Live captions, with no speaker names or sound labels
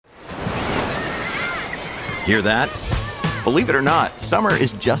Hear that? Believe it or not, summer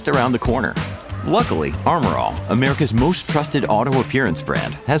is just around the corner. Luckily, Armor All, America's most trusted auto appearance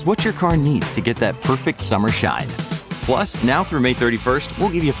brand, has what your car needs to get that perfect summer shine. Plus, now through May 31st, we'll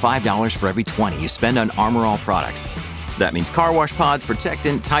give you $5 for every $20 you spend on Armor All products. That means car wash pods,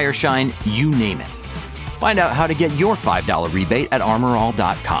 protectant, tire shine, you name it. Find out how to get your $5 rebate at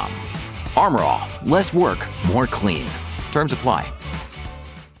armorall.com. Armor All, less work, more clean. Terms apply.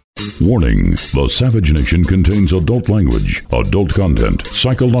 Warning: the Savage Nation contains adult language, adult content,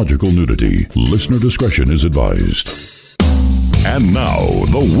 psychological nudity. Listener discretion is advised. And now,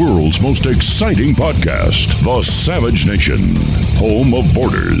 the world's most exciting podcast, The Savage Nation, home of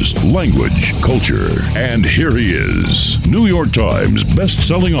borders, language, culture. And here he is, New York Times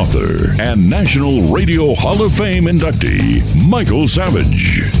best-selling author and National Radio Hall of Fame inductee, Michael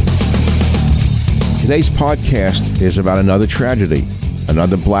Savage. Today's podcast is about another tragedy.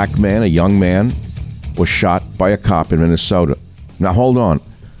 Another black man, a young man, was shot by a cop in Minnesota. Now, hold on.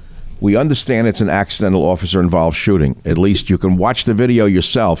 We understand it's an accidental officer-involved shooting. At least you can watch the video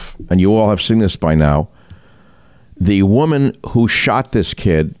yourself, and you all have seen this by now. The woman who shot this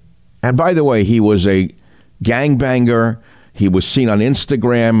kid, and by the way, he was a gangbanger. He was seen on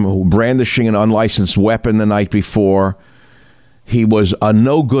Instagram brandishing an unlicensed weapon the night before. He was a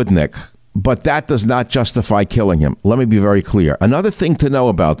no-goodnik, but that does not justify killing him. Let me be very clear. Another thing to know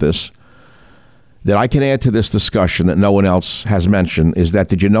about this that I can add to this discussion that no one else has mentioned is that,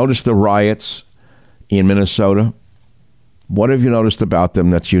 did you notice the riots in Minnesota? What have you noticed about them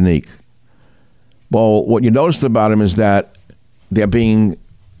that's unique? Well, what you noticed about them is that they're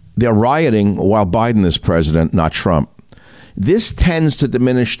rioting while Biden is president, not Trump. This tends to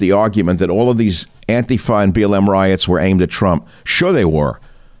diminish the argument that all of these Antifa and BLM riots were aimed at Trump. Sure they were.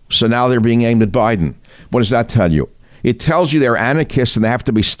 So now they're being aimed at Biden. What does that tell you? It tells you they're anarchists and they have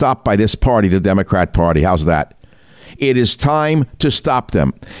to be stopped by this party, the Democrat Party. How's that? It is time to stop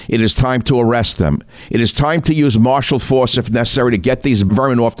them. It is time to arrest them. It is time to use martial force if necessary to get these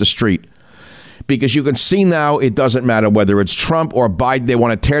vermin off the street. Because you can see now it doesn't matter whether it's Trump or Biden. They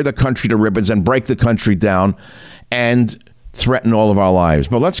want to tear the country to ribbons and break the country down and threaten all of our lives.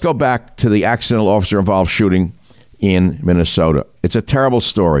 But let's go back to the accidental officer-involved shooting in Minnesota. It's a terrible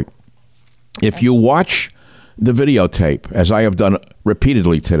story. If you watch the videotape, as I have done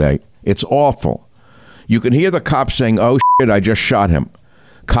repeatedly today, it's awful. You can hear the cop saying, "Oh shit, I just shot him."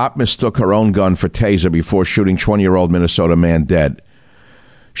 Cop mistook her own gun for taser before shooting 20-year-old Minnesota man dead.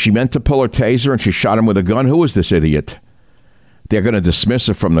 She meant to pull her taser and she shot him with a gun. Who is this idiot? They're going to dismiss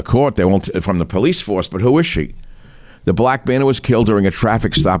her from the court. They won't from the police force, but who is she? The black man who was killed during a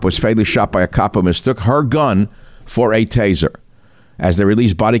traffic stop was fatally shot by a cop who mistook her gun for a taser. As they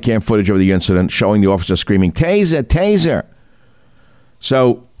released body cam footage of the incident showing the officer screaming, "Taser, taser."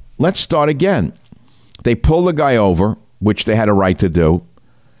 So let's start again. They pulled the guy over, which they had a right to do.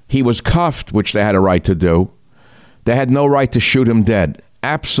 He was cuffed, which they had a right to do. They had no right to shoot him dead.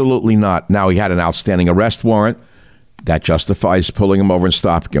 Absolutely not. Now, he had an outstanding arrest warrant. That justifies pulling him over and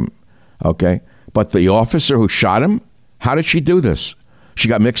stopping him. Okay? But the officer who shot him, how did she do this? She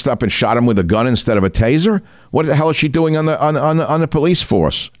got mixed up and shot him with a gun instead of a taser? What the hell is she doing on the police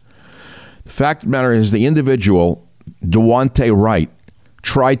force? The fact of the matter is the individual, Dewante Wright,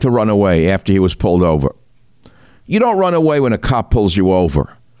 tried to run away after he was pulled over. You don't run away when a cop pulls you over.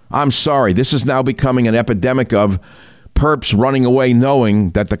 I'm sorry. This is now becoming an epidemic of perps running away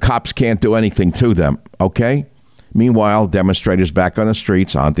knowing that the cops can't do anything to them. Okay? Meanwhile, demonstrators back on the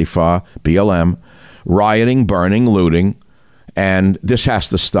streets, Antifa, BLM, rioting, burning, looting. And this has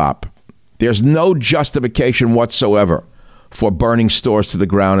to stop. There's no justification whatsoever for burning stores to the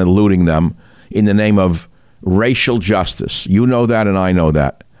ground and looting them in the name of racial justice. You know that and I know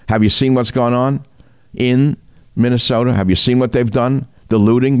that. Have you seen what's gone on in Minnesota? Have you seen what they've done? The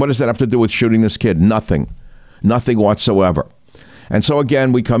looting? What does that have to do with shooting this kid? Nothing. Nothing whatsoever. And so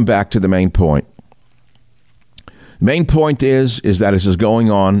again, we come back to the main point. Main point is that this is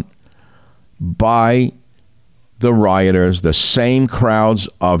going on by the rioters, the same crowds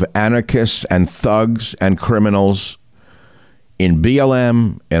of anarchists and thugs and criminals in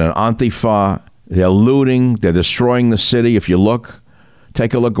BLM and in Antifa. They're looting. They're destroying the city. If you look,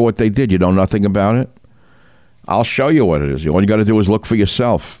 take a look at what they did. You know nothing about it? I'll show you what it is. All you got to do is look for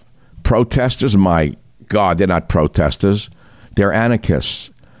yourself. Protesters, my God, they're not protesters. They're anarchists.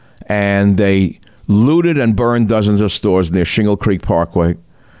 And they looted and burned dozens of stores near Shingle Creek Parkway.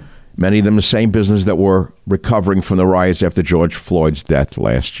 Many of them the same business that were recovering from the riots after George Floyd's death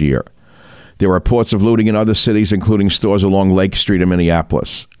last year. There are reports of looting in other cities, including stores along Lake Street in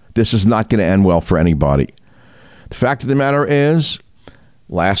Minneapolis. This is not going to end well for anybody. The fact of the matter is,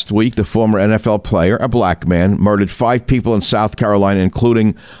 Last week, the former NFL player, a black man, murdered 5 people in South Carolina,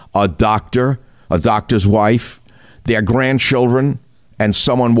 including a doctor, a doctor's wife, their grandchildren, and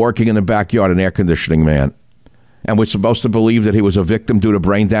someone working in the backyard, an air conditioning man. And we're supposed to believe that he was a victim due to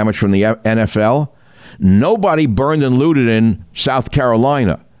brain damage from the NFL? Nobody burned and looted in South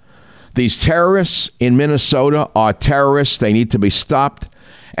Carolina. These terrorists in Minnesota are terrorists. They need to be stopped,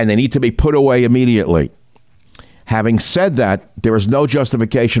 and they need to be put away immediately. Having said that, there is no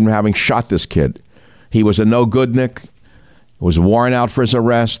justification for having shot this kid. He was a no-goodnik. There was a warrant out for his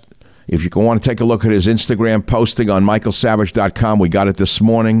arrest. If you want to take a look at his Instagram posting on michaelsavage.com, we got it this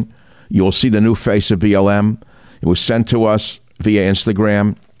morning. You'll see the new face of BLM. It was sent to us via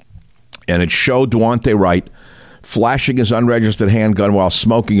Instagram, and it showed Duante Wright flashing his unregistered handgun while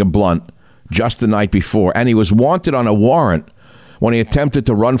smoking a blunt just the night before. And he was wanted on a warrant when he attempted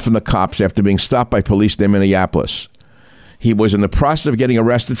to run from the cops after being stopped by police in Minneapolis. He was in the process of getting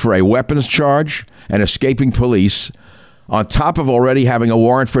arrested for a weapons charge and escaping police, on top of already having a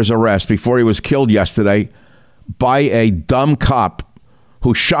warrant for his arrest before he was killed yesterday by a dumb cop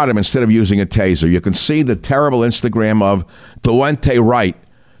who shot him instead of using a taser. You can see the terrible Instagram of Duante Wright,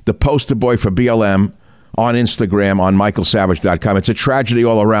 the poster boy for BLM, on Instagram on michaelsavage.com. It's a tragedy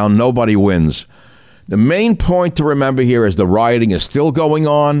all around. Nobody wins. The main point to remember here is the rioting is still going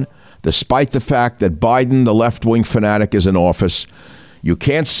on, despite the fact that Biden, the left-wing fanatic, is in office. You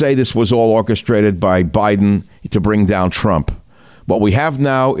can't say this was all orchestrated by Biden to bring down Trump. What we have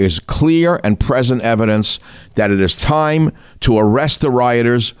now is clear and present evidence that it is time to arrest the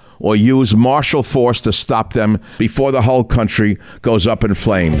rioters or use martial force to stop them before the whole country goes up in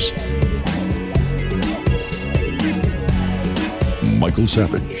flames. Michael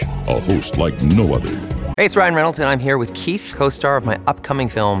Savage, a host like no other. Hey, it's Ryan Reynolds, and I'm here with Keith, co-star of my upcoming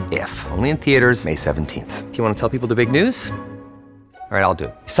film, If, only in theaters May 17th. Do you want to tell people the big news? All right, I'll do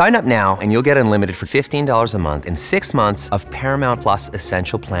it. Sign up now and you'll get unlimited for $15 a month and 6 months of Paramount Plus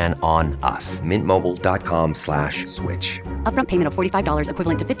Essential Plan on us. MintMobile.com/switch. Upfront payment of $45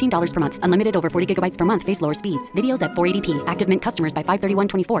 equivalent to $15 per month. Unlimited over 40 gigabytes per month. Face lower speeds. Videos at 480p. Active Mint customers by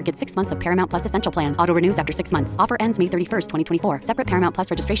 531.24 get 6 months of Paramount Plus Essential Plan. Auto renews after 6 months. Offer ends May 31st, 2024. Separate Paramount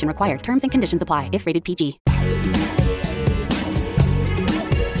Plus registration required. Terms and conditions apply if rated PG.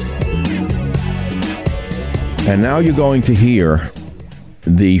 And now you're going to hear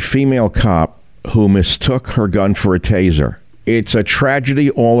the female cop who mistook her gun for a taser. It's a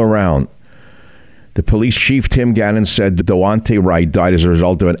tragedy all around. The police chief, Tim Gannon, said that Duante Wright died as a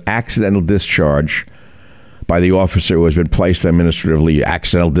result of an accidental discharge by the officer who has been placed on administrative leave.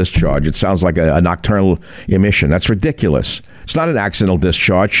 Accidental discharge. It sounds like a nocturnal emission. That's ridiculous. It's not an accidental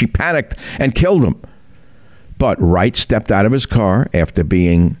discharge. She panicked and killed him. But Wright stepped out of his car after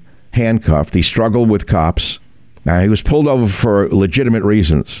being handcuffed. He struggled with cops. Now, he was pulled over for legitimate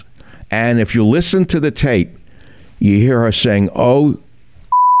reasons. And if you listen to the tape, you hear her saying, "Oh,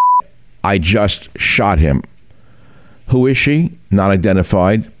 I just shot him." Who is she? Not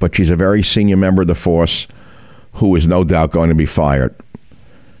identified, but she's a very senior member of the force who is no doubt going to be fired.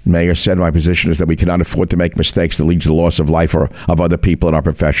 Mayor said, "My position is that we cannot afford to make mistakes that lead to the loss of life or of other people in our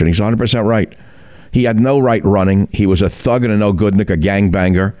profession." He's 100% right. He had no right running. He was a thug and a no-goodnik, a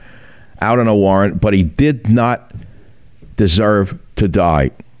gangbanger, out on a warrant, but he did not deserve to die.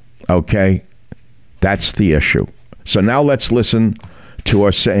 Okay? That's the issue. So now let's listen to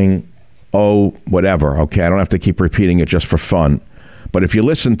her saying, "Oh, whatever." Okay, I don't have to keep repeating it just for fun. But if you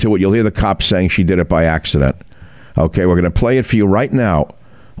listen to it, you'll hear the cop saying she did it by accident. Okay, we're going to play it for you right now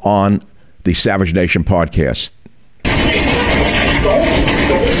on the Savage Nation podcast.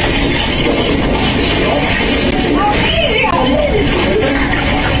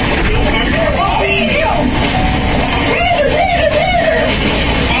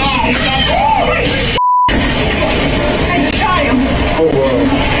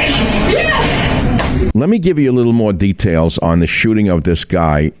 Let me give you a little more details on the shooting of this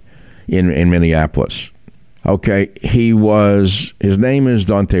guy in Minneapolis. Okay, his name is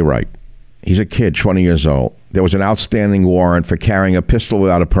Duante Wright. He's a kid, 20 years old. There was an outstanding warrant for carrying a pistol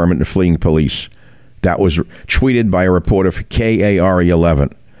without a permit and fleeing police. That was tweeted by a reporter for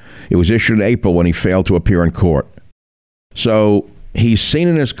KARE11. It was issued in April when he failed to appear in court. So he's seen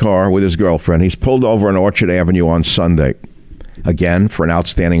in his car with his girlfriend. He's pulled over on Orchard Avenue on Sunday, again, for an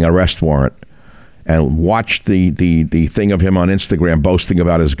outstanding arrest warrant. And watch the thing of him on Instagram boasting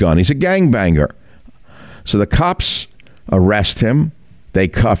about his gun. He's a gangbanger. So the cops arrest him. They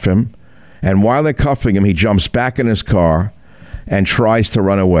cuff him. And while they're cuffing him, he jumps back in his car and tries to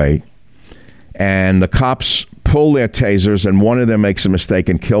run away. And the cops pull their tasers, and one of them makes a mistake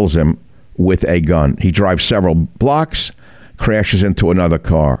and kills him with a gun. He drives several blocks, crashes into another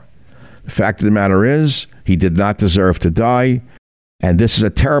car. The fact of the matter is, he did not deserve to die, and this is a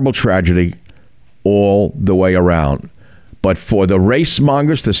terrible tragedy all the way around. But for the race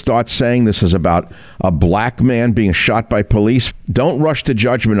mongers to start saying this is about a black man being shot by police, don't rush to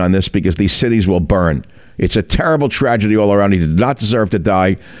judgment on this because these cities will burn. It's a terrible tragedy all around. He did not deserve to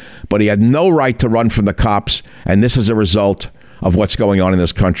die, but he had no right to run from the cops, and this is a result of what's going on in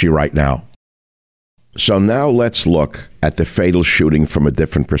this country right now. So now let's look at the fatal shooting from a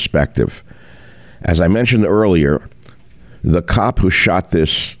different perspective. As I mentioned earlier, the cop who shot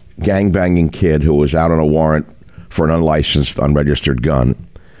this gangbanging kid who was out on a warrant for an unlicensed, unregistered gun,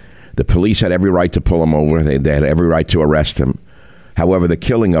 the police had every right to pull him over. They had every right to arrest him. However, the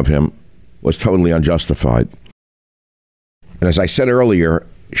killing of him was totally unjustified. And as I said earlier,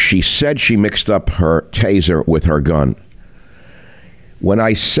 she said she mixed up her taser with her gun. When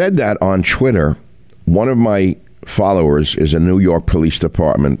I said that on Twitter, one of my followers is a New York Police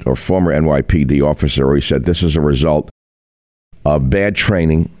Department or former NYPD officer. He said this is a result of bad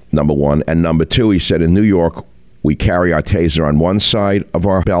training, number one. And number two, he said in New York, we carry our taser on one side of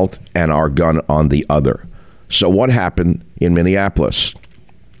our belt and our gun on the other. So what happened in Minneapolis?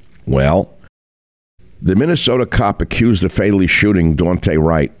 Well, the Minnesota cop accused of fatally shooting Daunte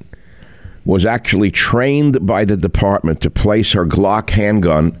Wright was actually trained by the department to place her Glock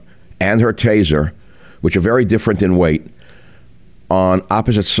handgun and her taser, which are very different in weight, on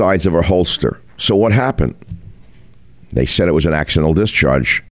opposite sides of her holster. So what happened? They said it was an accidental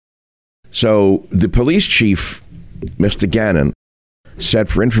discharge. So the police chief, Mr. Gannon, said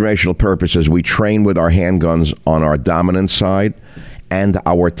for informational purposes, we train with our handguns on our dominant side and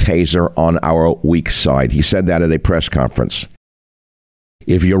our taser on our weak side. He said that at a press conference.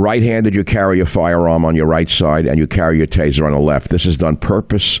 If you're right-handed, you carry a firearm on your right side and you carry your taser on the left. This is done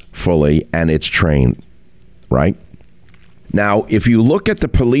purposefully and it's trained, right? Now, if you look at the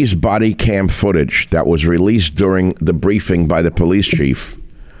police body cam footage that was released during the briefing by the police chief,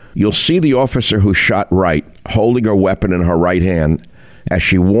 you'll see the officer who shot Wright holding her weapon in her right hand as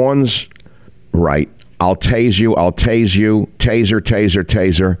she warns Wright, I'll tase you, taser, taser,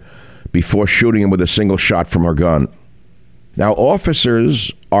 taser, before shooting him with a single shot from her gun. Now,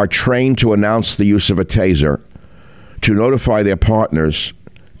 officers are trained to announce the use of a taser to notify their partners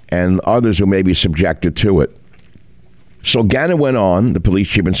and others who may be subjected to it. So Gannon went on, the police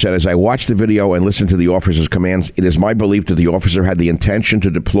chief, and said, as I watched the video and listened to the officer's commands, it is my belief that the officer had the intention to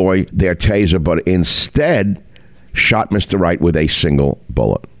deploy their taser, but instead shot Mr. Wright with a single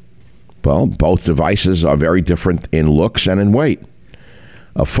bullet. Well, both devices are very different in looks and in weight.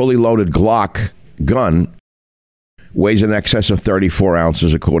 A fully loaded Glock gun weighs in excess of 34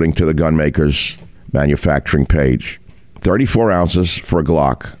 ounces, according to the gun maker's manufacturing page. 34 ounces for a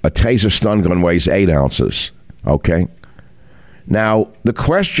Glock. A taser stun gun weighs 8 ounces. Okay? Now, the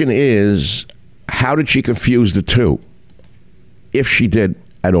question is, how did she confuse the two? If she did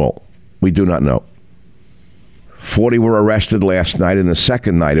at all, we do not know. 40 were arrested last night in the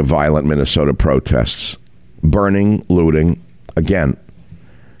second night of violent Minnesota protests. Burning, looting. Again,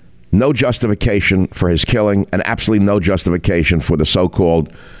 no justification for his killing and absolutely no justification for the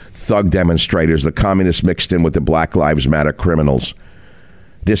so-called thug demonstrators, the communists mixed in with the Black Lives Matter criminals.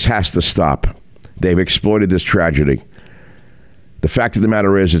 This has to stop. They've exploited this tragedy. The fact of the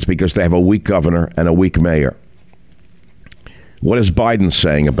matter is, it's because they have a weak governor and a weak mayor. What is Biden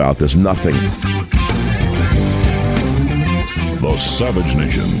saying about this? Nothing. The Savage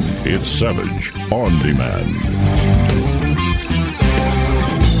Nation. It's Savage on Demand.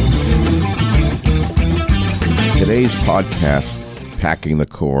 Today's podcast, Packing the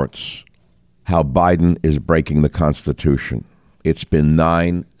Courts, how Biden is breaking the Constitution. It's been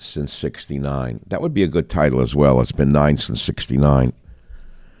 9 since 69. That would be a good title as well. It's been 9 since 69.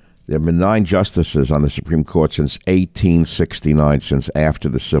 There have been 9 justices on the Supreme Court since 1869, since after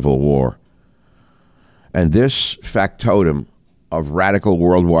the Civil War. And this factotum of radical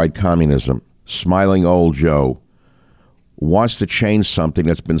worldwide communism, smiling old Joe, wants to change something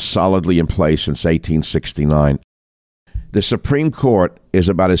that's been solidly in place since 1869. The Supreme Court is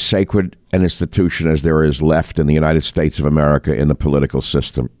about as sacred an institution as there is left in the United States of America in the political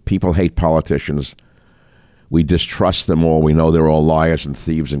system. People hate politicians. We distrust them all. We know they're all liars and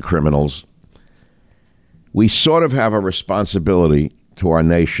thieves and criminals. We sort of have a responsibility to our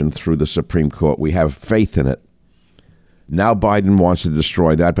nation through the Supreme Court. We have faith in it. Now Biden wants to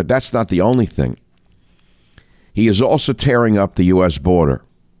destroy that, but that's not the only thing. He is also tearing up the U.S. border.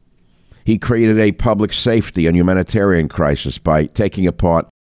 He created a public safety and humanitarian crisis by taking apart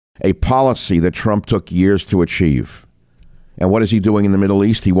a policy that Trump took years to achieve. And what is he doing in the Middle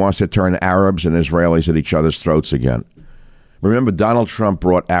East? He wants to turn Arabs and Israelis at each other's throats again. Remember, Donald Trump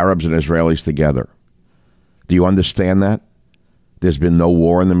brought Arabs and Israelis together. Do you understand that? There's been no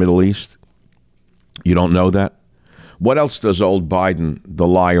war in the Middle East? You don't know that? What else does old Biden, the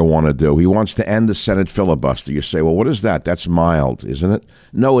liar, want to do? He wants to end the Senate filibuster. You say, well, what is that? That's mild, isn't it?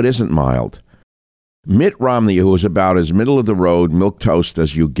 No, it isn't mild. Mitt Romney, who is about as middle-of-the-road milquetoast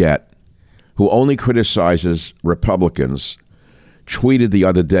as you get, who only criticizes Republicans, tweeted the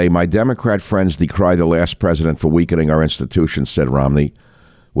other day, my Democrat friends decry the last president for weakening our institutions, said Romney,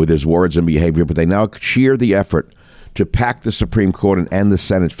 with his words and behavior, but they now cheer the effort to pack the Supreme Court and end the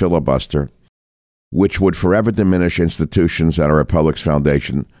Senate filibuster, which would forever diminish institutions at our Republic's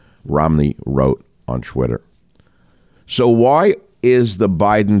foundation, Romney wrote on Twitter. So why is the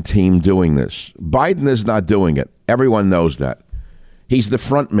Biden team doing this? Biden is not doing it. Everyone knows that. He's the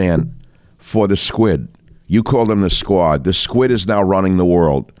front man for the squid. You call them the squad. The squid is now running the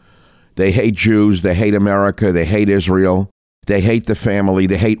world. They hate Jews. They hate America. They hate Israel. They hate the family.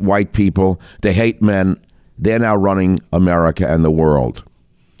 They hate white people. They hate men. They're now running America and the world.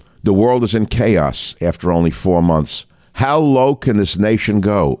 The world is in chaos after only 4 months. How low can this nation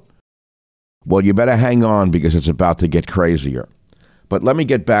go? Well, you better hang on because it's about to get crazier. But let me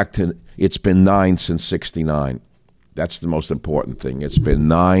get back to, it's been 9 since 69. That's the most important thing. It's been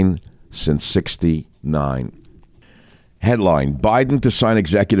 9 since 69. Headline, Biden to sign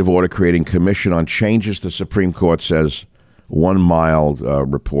executive order creating commission on changes to Supreme Court, says one mild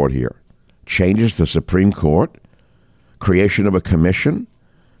report here. Changes to Supreme Court? Creation of a commission?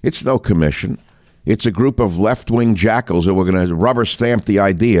 It's no commission. It's a group of left-wing jackals who were going to rubber stamp the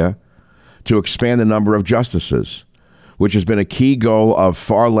idea to expand the number of justices, which has been a key goal of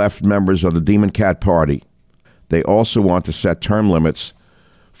far-left members of the Demon Cat Party. They also want to set term limits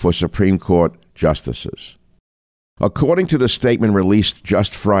for Supreme Court justices. According to the statement released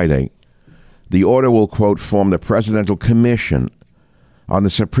just Friday, the order will, quote, form the Presidential Commission on the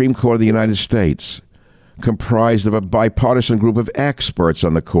Supreme Court of the United States, comprised of a bipartisan group of experts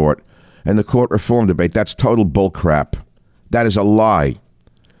on the court and the court reform debate. That's total bullcrap. That is a lie.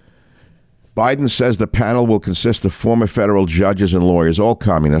 Biden says the panel will consist of former federal judges and lawyers, all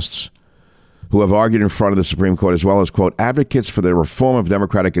communists, who have argued in front of the Supreme Court, as well as, quote, advocates for the reform of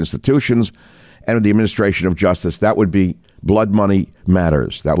democratic institutions and the administration of justice. That would be Blood Money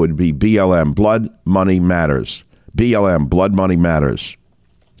Matters. That would be BLM, Blood Money Matters. BLM, Blood Money Matters.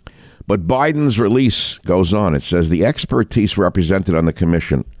 But Biden's release goes on. It says the expertise represented on the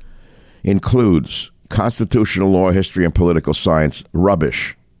commission includes constitutional law, history, and political science.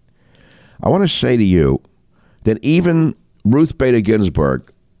 Rubbish. I want to say to you that even Ruth Bader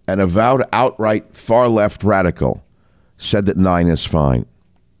Ginsburg, an avowed outright far-left radical, said that 9 is fine.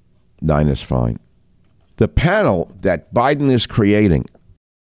 9 is fine. The panel that Biden is creating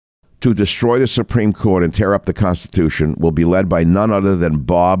to destroy the Supreme Court and tear up the Constitution will be led by none other than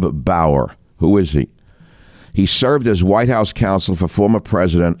Bob Bauer. Who is he? He served as White House counsel for former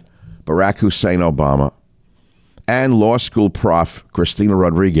President Barack Hussein Obama and law school prof Christina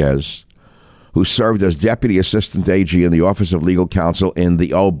Rodriguez, who served as Deputy Assistant AG in the Office of Legal Counsel in the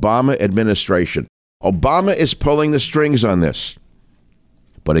Obama administration. Obama is pulling the strings on this.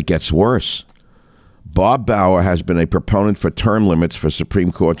 But it gets worse. Bob Bauer has been a proponent for term limits for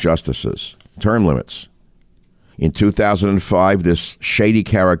Supreme Court justices. Term limits. In 2005, this shady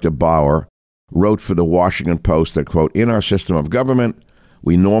character Bauer wrote for the Washington Post that, quote, in our system of government,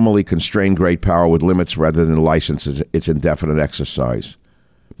 we normally constrain great power with limits rather than licenses its indefinite exercise.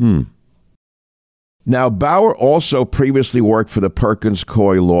 Now, Bauer also previously worked for the Perkins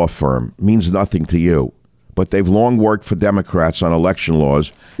Coie law firm. Means nothing to you. But they've long worked for Democrats on election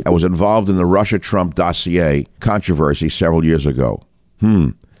laws and was involved in the Russia-Trump dossier controversy several years ago.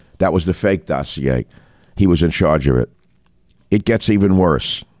 That was the fake dossier. He was in charge of it. It gets even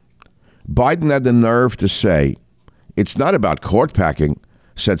worse. Biden had the nerve to say, it's not about court packing,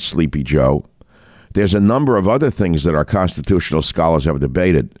 said Sleepy Joe. There's a number of other things that our constitutional scholars have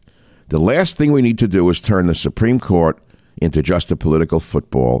debated. The last thing we need to do is turn the Supreme Court into just a political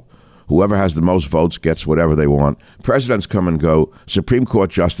football. Whoever has the most votes gets whatever they want. Presidents come and go. Supreme Court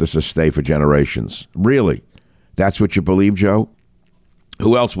justices stay for generations. Really? That's what you believe, Joe?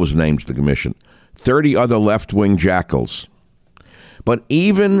 Who else was named to the commission? 30 other left-wing jackals. But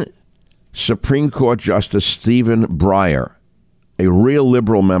even Supreme Court Justice Stephen Breyer, a real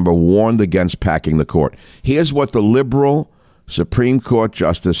liberal member, warned against packing the court. Here's what the liberal Supreme Court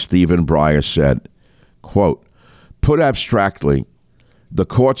Justice Stephen Breyer said, quote, put abstractly, the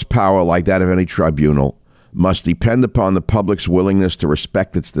court's power, like that of any tribunal, must depend upon the public's willingness to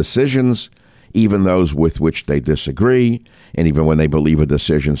respect its decisions even those with which they disagree, and even when they believe a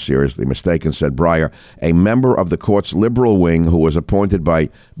decision seriously mistaken, said Breyer, a member of the court's liberal wing who was appointed by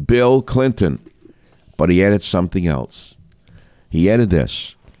Bill Clinton. But he added something else. He added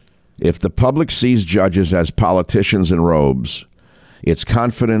this: if the public sees judges as politicians in robes, its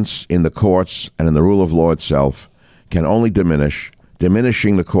confidence in the courts and in the rule of law itself can only diminish,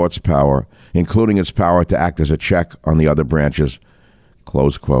 diminishing the court's power, including its power to act as a check on the other branches,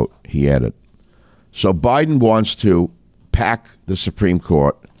 close quote, he added. So Biden wants to pack the Supreme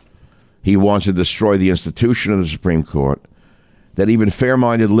Court. He wants to destroy the institution of the Supreme Court that even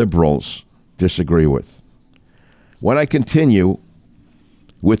fair-minded liberals disagree with. When I continue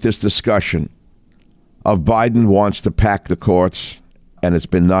with this discussion of Biden wants to pack the courts, and it's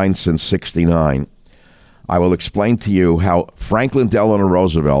been 9 since 1969, I will explain to you how Franklin Delano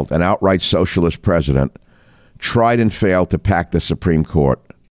Roosevelt, an outright socialist president, tried and failed to pack the Supreme Court.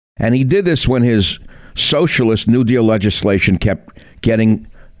 And he did this when his socialist New Deal legislation kept getting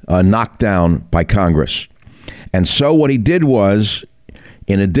knocked down by Congress. And so what he did was,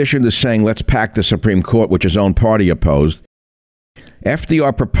 in addition to saying, let's pack the Supreme Court, which his own party opposed,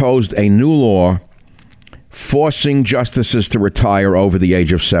 FDR proposed a new law forcing justices to retire over the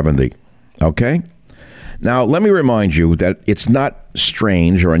age of 70. Okay? Now, let me remind you that it's not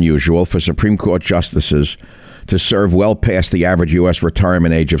strange or unusual for Supreme Court justices to serve well past the average U.S.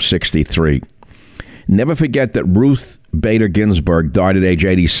 retirement age of 63. Never forget that Ruth Bader Ginsburg died at age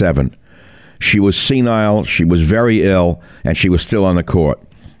 87. She was senile, she was very ill, and she was still on the court.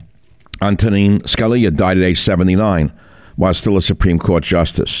 Antonin Scalia died at age 79, while still a Supreme Court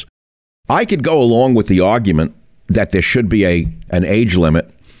justice. I could go along with the argument that there should be an age limit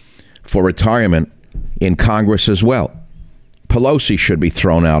for retirement in Congress as well. Pelosi should be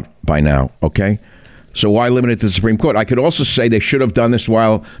thrown out by now, okay? So why limit it to the Supreme Court? I could also say they should have done this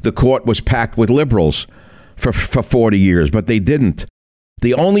while the court was packed with liberals for 40 years, but they didn't.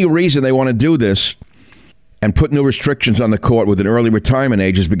 The only reason they want to do this and put new restrictions on the court with an early retirement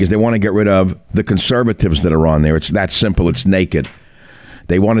age is because they want to get rid of the conservatives that are on there. It's that simple. It's naked.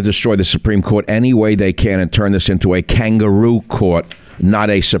 They want to destroy the Supreme Court any way they can and turn this into a kangaroo court, not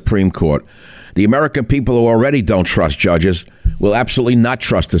a Supreme Court. The American people who already don't trust judges will absolutely not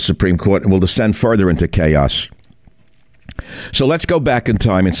trust the Supreme Court and will descend further into chaos. So let's go back in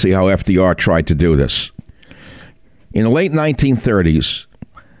time and see how FDR tried to do this. In the late 1930s,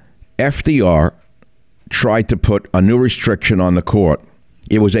 FDR tried to put a new restriction on the court.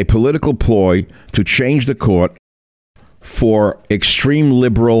 It was a political ploy to change the court for extreme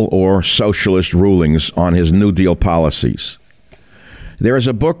liberal or socialist rulings on his New Deal policies. There is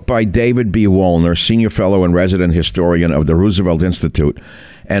a book by David B. Woolner, senior fellow and resident historian of the Roosevelt Institute,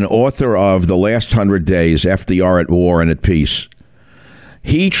 and author of The Last 100 Days, FDR at War and at Peace.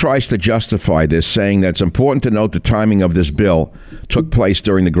 He tries to justify this, saying that it's important to note the timing of this bill took place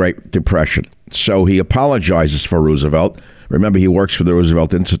during the Great Depression. So he apologizes for Roosevelt. Remember, he works for the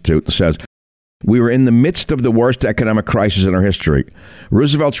Roosevelt Institute, and says, we were in the midst of the worst economic crisis in our history.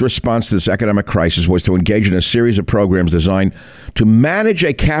 Roosevelt's response to this economic crisis was to engage in a series of programs designed to manage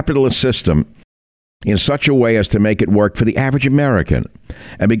a capitalist system in such a way as to make it work for the average American.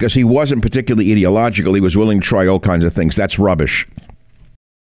 And because he wasn't particularly ideological, he was willing to try all kinds of things. That's rubbish.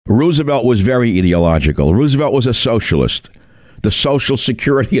 Roosevelt was very ideological. Roosevelt was a socialist. The Social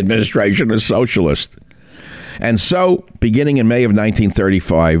Security Administration is socialist. And so, beginning in May of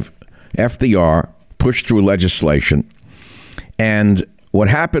 1935, FDR pushed through legislation, and what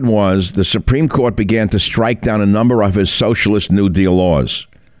happened was the Supreme Court began to strike down a number of his socialist New Deal laws.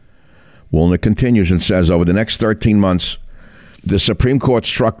 Woolner continues and says, over the next 13 months, the Supreme Court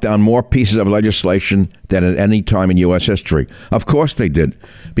struck down more pieces of legislation than at any time in U.S. history. Of course they did,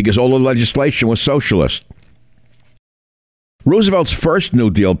 because all the legislation was socialist. Roosevelt's first New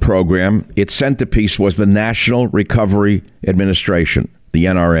Deal program, its centerpiece was the National Recovery Administration, the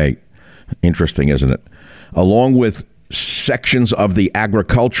NRA. Interesting, isn't it? Along with sections of the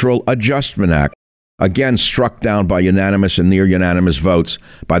Agricultural Adjustment Act, again struck down by unanimous and near unanimous votes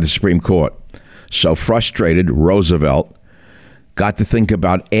by the Supreme Court. So frustrated, Roosevelt got to think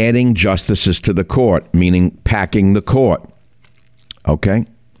about adding justices to the court, meaning packing the court. Okay?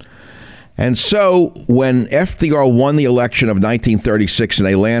 And so when FDR won the election of 1936 in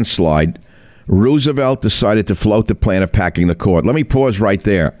a landslide, Roosevelt decided to float the plan of packing the court. Let me pause right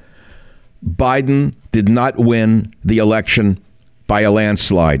there. Biden did not win the election by a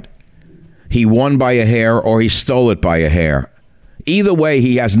landslide. He won by a hair or he stole it by a hair. Either way,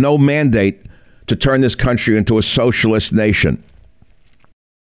 he has no mandate to turn this country into a socialist nation.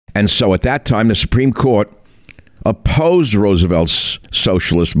 And so at that time, the Supreme Court opposed Roosevelt's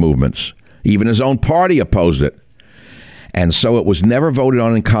socialist movements. Even his own party opposed it. And so it was never voted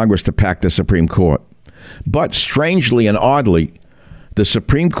on in Congress to pack the Supreme Court. But strangely and oddly, the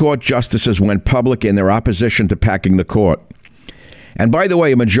Supreme Court justices went public in their opposition to packing the court. And by the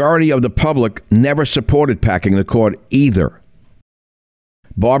way, a majority of the public never supported packing the court either.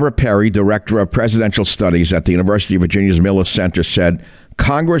 Barbara Perry, director of presidential studies at the University of Virginia's Miller Center, said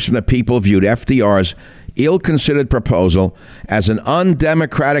Congress and the people viewed FDR's ill-considered proposal as an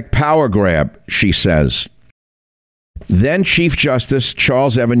undemocratic power grab, she says. Then Chief Justice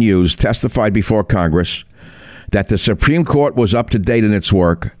Charles Evan Hughes testified before Congress that the Supreme Court was up to date in its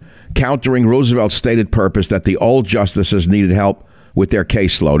work, countering Roosevelt's stated purpose that the old justices needed help with their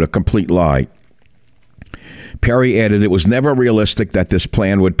caseload, a complete lie. Perry added it was never realistic that this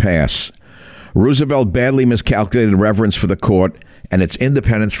plan would pass. Roosevelt badly miscalculated reverence for the court and its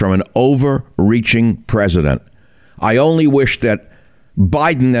independence from an overreaching president. I only wish that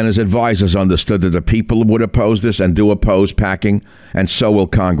Biden and his advisors understood that the people would oppose this and do oppose packing, and so will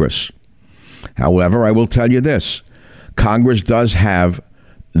Congress. However, I will tell you this. Congress does have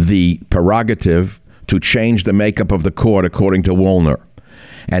the prerogative to change the makeup of the court, according to Woolner.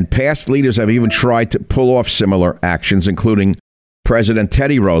 And past leaders have even tried to pull off similar actions, including President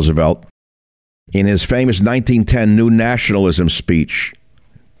Teddy Roosevelt in his famous 1910 New Nationalism speech.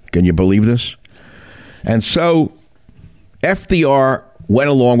 Can you believe this? And so FDR went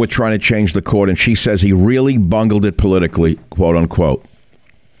along with trying to change the court, and she says he really bungled it politically, quote unquote.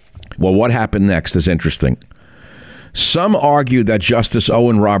 Well, what happened next is interesting. Some argue that Justice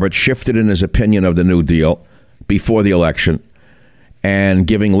Owen Roberts shifted in his opinion of the New Deal before the election, and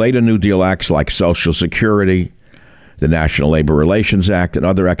giving later New Deal acts like Social Security, the National Labor Relations Act, and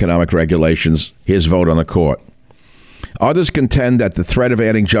other economic regulations his vote on the court. Others contend that the threat of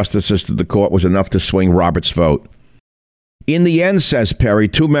adding justices to the court was enough to swing Roberts' vote. In the end, says Perry,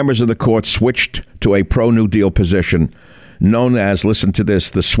 two members of the court switched to a pro-New Deal position, known as, listen to this,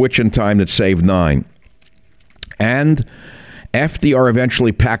 the switch in time that saved 9. And FDR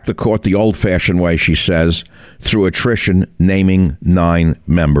eventually packed the court the old-fashioned way, she says, through attrition, naming 9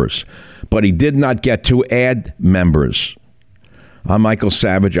 members. But he did not get to add members. I'm Michael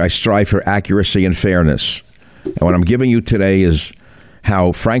Savage. I strive for accuracy and fairness. And what I'm giving you today is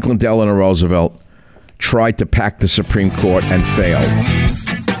how Franklin Delano Roosevelt tried to pack the Supreme Court and failed.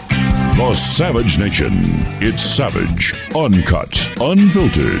 The Savage Nation. It's savage, uncut,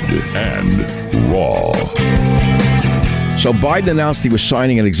 unfiltered, and raw. So Biden announced he was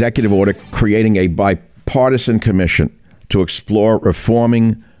signing an executive order creating a bipartisan commission to explore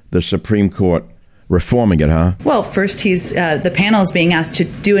reforming the Supreme Court. Reforming it, huh? Well, first, the panel is being asked to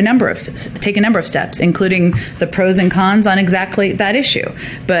take a number of steps, including the pros and cons on exactly that issue.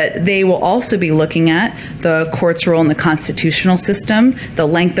 But they will also be looking at the court's role in the constitutional system, the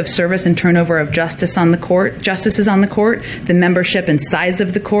length of service and turnover of justices on the court, the membership and size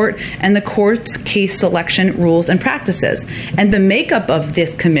of the court, and the court's case selection rules and practices. And the makeup of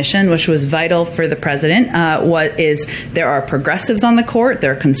this commission, which was vital for the president, there are progressives on the court,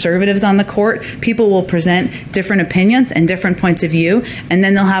 there are conservatives on the court. People will present different opinions and different points of view, and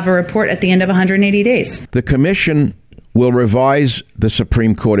then they'll have a report at the end of 180 days. The commission will revise the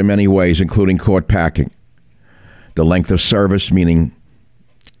Supreme Court in many ways, including court packing, the length of service, meaning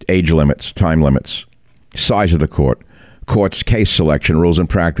age limits, time limits, size of the court's case selection rules and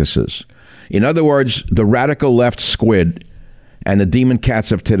practices. In other words, the radical left squid and the demon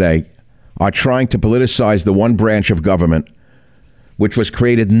cats of today are trying to politicize the one branch of government which was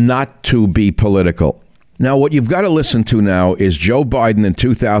created not to be political. Now, what you've got to listen to now is Joe Biden in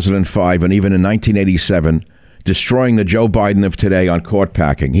 2005 and even in 1987 destroying the Joe Biden of today on court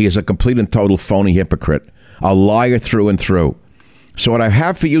packing. He is a complete and total phony hypocrite, a liar through and through. So what I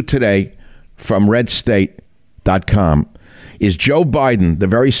have for you today from redstate.com is Joe Biden, the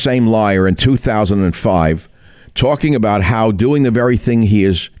very same liar in 2005, talking about how doing the very thing he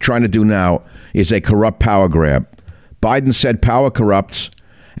is trying to do now is a corrupt power grab. Biden said power corrupts,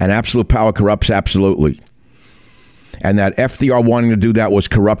 and absolute power corrupts absolutely. And that FDR wanting to do that was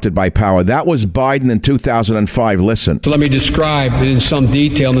corrupted by power. That was Biden in 2005. Listen. So let me describe it in some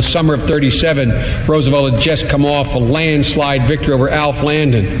detail. In the summer of 37, Roosevelt had just come off a landslide victory over Alf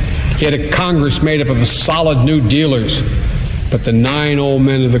Landon. He had a Congress made up of solid New Dealers, but the 9 old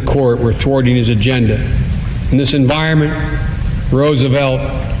men of the court were thwarting his agenda. In this environment, Roosevelt,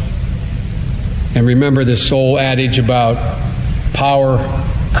 and remember this old adage about power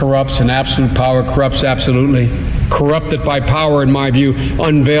corrupts and absolute power corrupts absolutely. Corrupted by power, in my view,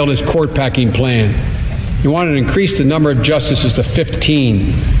 unveiled his court packing plan. He wanted to increase the number of justices to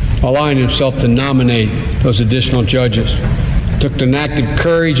 15, allowing himself to nominate those additional judges. took an act of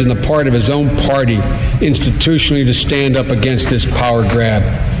courage on the part of his own party institutionally to stand up against this power grab.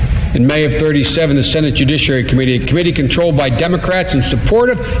 In May of 37, the Senate Judiciary Committee, a committee controlled by Democrats and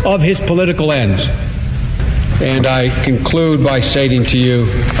supportive of his political ends. And I conclude by stating to you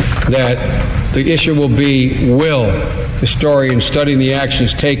that the issue will be, will historians studying the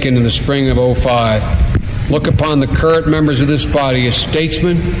actions taken in the spring of '05 look upon the current members of this body as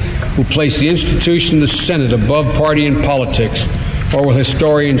statesmen who place the institution of the Senate above party and politics, or will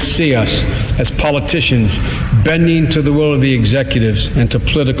historians see us as politicians bending to the will of the executives and to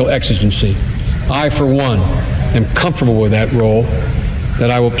political exigency? I, for one, am comfortable with that role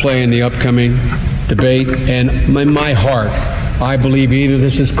that I will play in the upcoming debate, and in my heart, I believe even if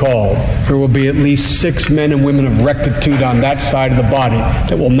this is called, there will be at least 6 men and women of rectitude on that side of the body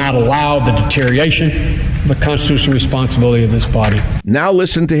that will not allow the deterioration of the constitutional responsibility of this body. Now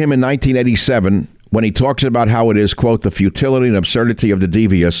listen to him in 1987 when he talks about how it is, quote, the futility and absurdity of the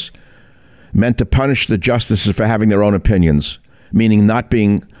devious meant to punish the justices for having their own opinions, meaning not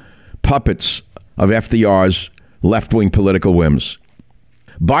being puppets of FDR's left-wing political whims.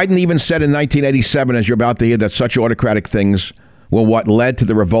 Biden even said in 1987, as you're about to hear, that such autocratic things were what led to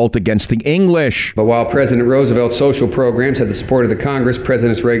the revolt against the English. But while President Roosevelt's social programs had the support of the Congress,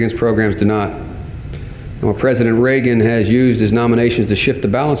 President Reagan's programs do not. And while President Reagan has used his nominations to shift the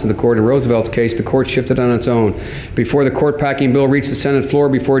balance of the court, in Roosevelt's case, the court shifted on its own. Before the court-packing bill reached the Senate floor,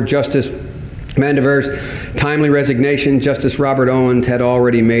 before Justice Mandever's timely resignation, Justice Robert Owens had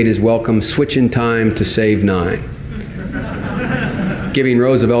already made his welcome switch in time to save 9, giving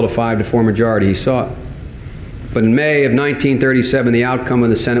Roosevelt a 5-4 majority he sought. But in May of 1937, the outcome of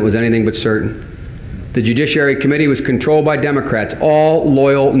the Senate was anything but certain. The Judiciary Committee was controlled by Democrats, all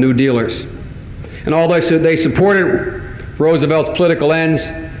loyal New Dealers. And although they supported Roosevelt's political ends,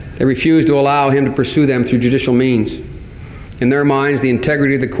 they refused to allow him to pursue them through judicial means. In their minds, the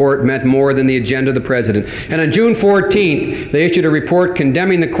integrity of the court meant more than the agenda of the president. And on June 14th, they issued a report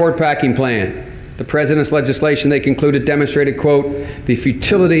condemning the court-packing plan. The president's legislation, they concluded, demonstrated, quote, the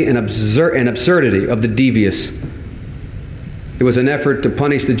futility and absurdity of the devious. It was an effort to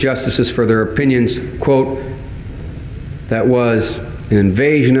punish the justices for their opinions, quote, that was an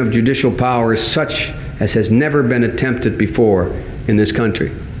invasion of judicial powers such as has never been attempted before in this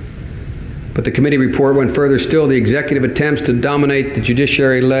country. But the committee report went further still. The executive attempts to dominate the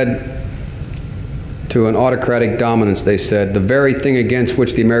judiciary led to an autocratic dominance, they said, the very thing against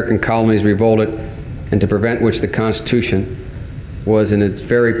which the American colonies revolted and to prevent which the Constitution was in its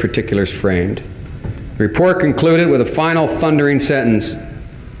very particulars framed. The report concluded with a final thundering sentence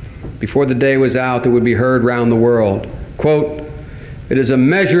before the day was out that would be heard round the world. Quote, it is a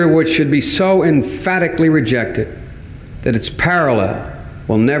measure which should be so emphatically rejected that its parallel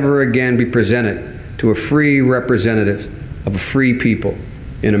will never again be presented to a free representative of a free people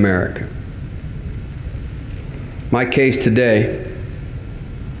in America. My case today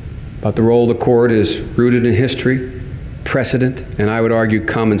about the role of the court is rooted in history, precedent, and I would argue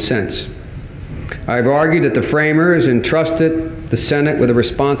common sense. I've argued that the framers entrusted the Senate with a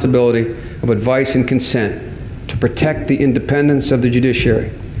responsibility of advice and consent to protect the independence of the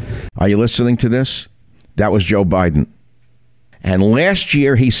judiciary. Are you listening to this? That was Joe Biden. And last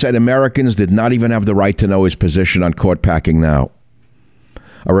year he said Americans did not even have the right to know his position on court packing now.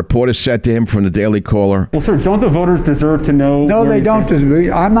 A reporter said to him from the Daily Caller, well, sir, don't the voters deserve to know? No, they don't.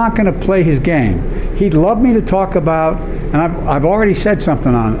 I'm not going to play his game. He'd love me to talk about, and I've already said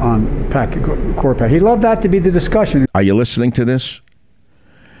something on court pack. He'd love that to be the discussion. Are you listening to this?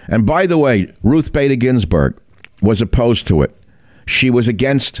 And by the way, Ruth Bader Ginsburg was opposed to it. She was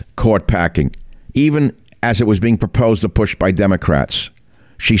against court packing, even as it was being proposed or pushed by Democrats.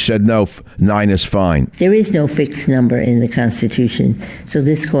 She said, no, 9 is fine. There is no fixed number in the Constitution, so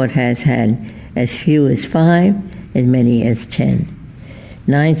this court has had as few as 5, as many as 10.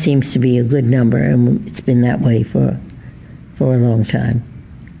 9 seems to be a good number, and it's been that way for a long time.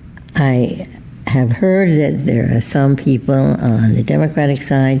 I have heard that there are some people on the Democratic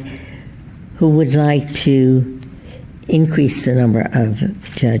side who would like to increase the number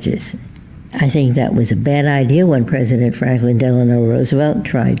of judges. I think that was a bad idea when President Franklin Delano Roosevelt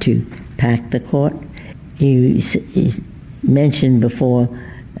tried to pack the court. You mentioned before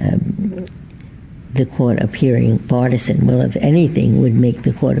the court appearing partisan. Well, if anything would make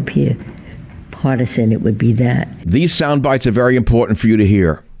the court appear partisan, it would be that. These sound bites are very important for you to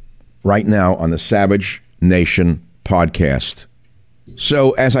hear right now on the Savage Nation podcast.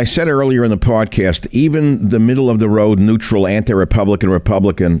 So, as I said earlier in the podcast, even the middle-of-the-road, neutral, anti-Republican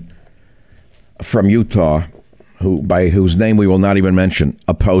Republican from Utah, by whose name we will not even mention,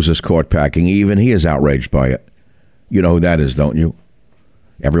 opposes court packing. Even he is outraged by it. You know who that is, don't you?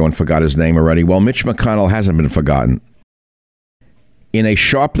 Everyone forgot his name already. Well, Mitch McConnell hasn't been forgotten. In a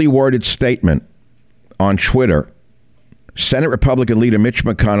sharply worded statement on Twitter, Senate Republican leader Mitch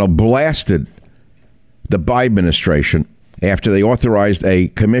McConnell blasted the Biden administration after they authorized a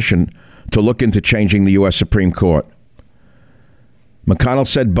commission to look into changing the U.S. Supreme Court. McConnell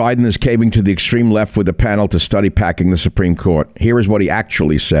said Biden is caving to the extreme left with a panel to study packing the Supreme Court. Here is what he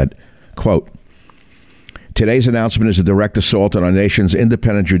actually said. Quote, today's announcement is a direct assault on our nation's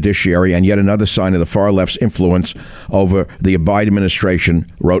independent judiciary and yet another sign of the far left's influence over the Biden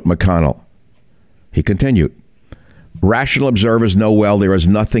administration, wrote McConnell. He continued, rational observers know well there is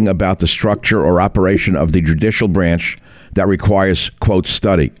nothing about the structure or operation of the judicial branch that requires, quote,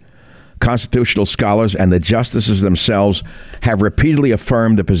 study. Constitutional scholars and the justices themselves have repeatedly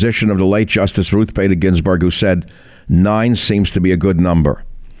affirmed the position of the late Justice Ruth Bader Ginsburg, who said 9 seems to be a good number.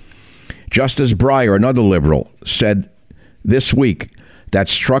 Justice Breyer, another liberal, said this week that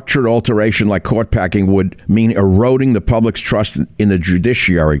structured alteration like court packing would mean eroding the public's trust in the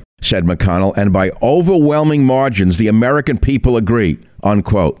judiciary, said McConnell, and by overwhelming margins, the American people agree,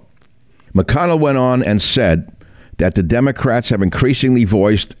 unquote. McConnell went on and said that the Democrats have increasingly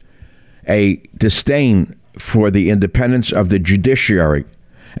voiced a disdain for the independence of the judiciary,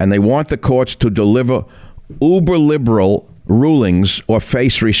 and they want the courts to deliver uber-liberal rulings or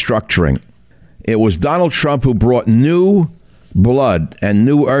face restructuring. It was Donald Trump who brought new blood and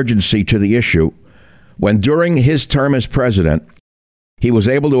new urgency to the issue when during his term as president, he was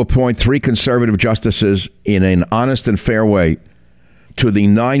able to appoint 3 conservative justices in an honest and fair way to the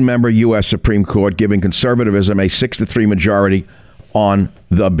 9-member U.S. Supreme Court, giving conservatism a 6-3 majority on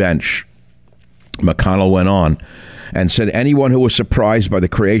the bench. McConnell went on and said anyone who was surprised by the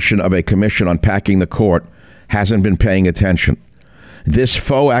creation of a commission on packing the court hasn't been paying attention. This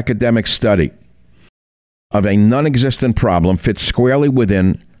faux academic study of a non-existent problem fits squarely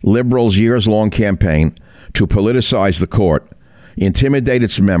within liberals' years-long campaign to politicize the court, intimidate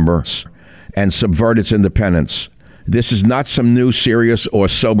its members, and subvert its independence. This is not some new, serious, or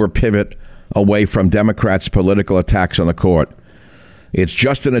sober pivot away from Democrats' political attacks on the court. It's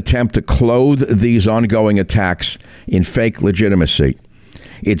just an attempt to clothe these ongoing attacks in fake legitimacy.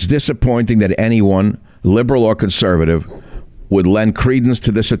 It's disappointing that anyone, liberal or conservative, would lend credence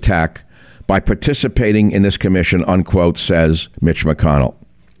to this attack by participating in this commission, unquote, says Mitch McConnell.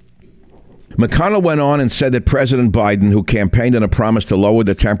 McConnell went on and said that President Biden, who campaigned on a promise to lower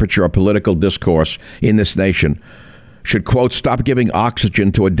the temperature of political discourse in this nation, should, quote, stop giving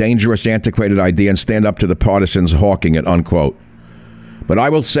oxygen to a dangerous, antiquated idea and stand up to the partisans hawking it, unquote. But I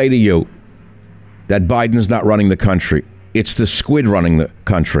will say to you that Biden's not running the country. It's the squid running the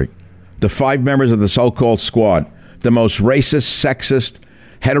country. The 5 members of the so-called squad, the most racist, sexist,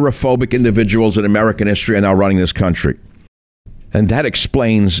 heterophobic individuals in American history, are now running this country. And that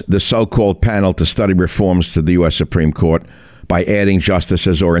explains the so-called panel to study reforms to the U.S. Supreme Court by adding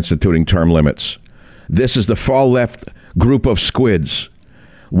justices or instituting term limits. This is the far-left group of squids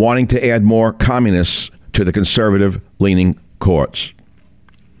wanting to add more communists to the conservative-leaning courts.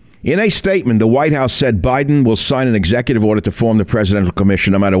 In a statement, the White House said Biden will sign an executive order to form the Presidential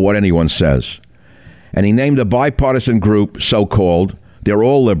Commission no matter what anyone says. And he named a bipartisan group, so-called, they're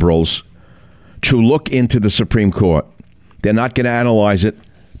all liberals, to look into the Supreme Court. They're not going to analyze it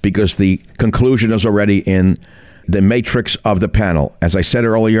because the conclusion is already in the matrix of the panel. As I said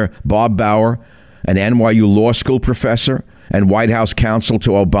earlier, Bob Bauer, an NYU law school professor and White House counsel to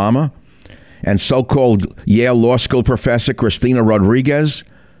Obama, and so-called Yale Law School professor Christina Rodriguez,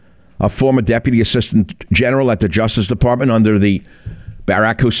 a former deputy assistant general at the Justice Department under the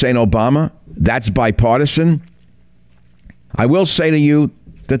Barack Hussein Obama. That's bipartisan. I will say to you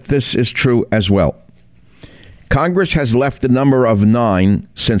that this is true as well. Congress has left the number of 9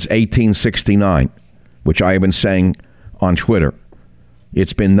 since 1869, which I have been saying on Twitter.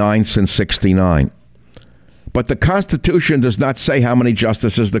 It's been 9 since 69. But the Constitution does not say how many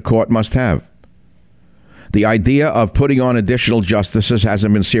justices the court must have. The idea of putting on additional justices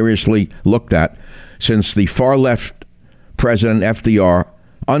hasn't been seriously looked at since the far-left President FDR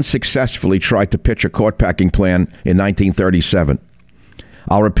unsuccessfully tried to pitch a court-packing plan in 1937.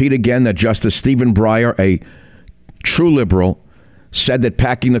 I'll repeat again that Justice Stephen Breyer, a true liberal, said that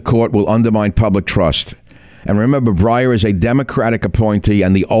packing the court will undermine public trust. And remember, Breyer is a Democratic appointee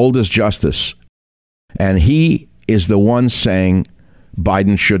and the oldest justice. And he is the one saying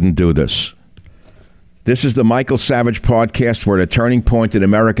Biden shouldn't do this. This is the Michael Savage Podcast. We're at a turning point in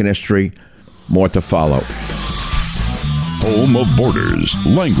American history. More to follow. Home of borders,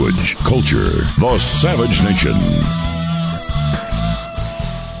 language, culture, the Savage Nation.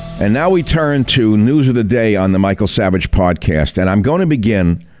 And now we turn to News of the Day on the Michael Savage podcast. And I'm going to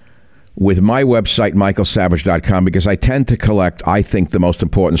begin with my website, michaelsavage.com, because I tend to collect, I think, the most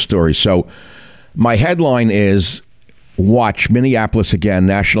important stories. So my headline is, watch, Minneapolis again,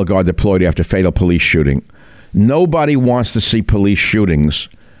 National Guard deployed after fatal police shooting. Nobody wants to see police shootings.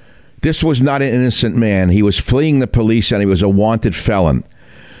 This was not an innocent man. He was fleeing the police and he was a wanted felon.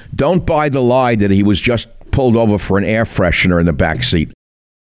 Don't buy the lie that he was just pulled over for an air freshener in the back seat.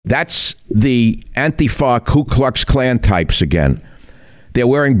 That's the Antifa Ku Klux Klan types again. They're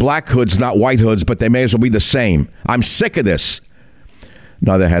wearing black hoods, not white hoods, but they may as well be the same. I'm sick of this.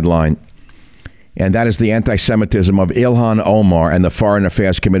 Another headline. And that is the anti-Semitism of Ilhan Omar and the Foreign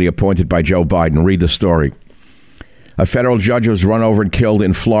Affairs Committee appointed by Joe Biden. Read the story. A federal judge was run over and killed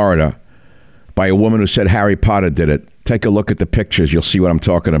in Florida by a woman who said Harry Potter did it. Take a look at the pictures. You'll see what I'm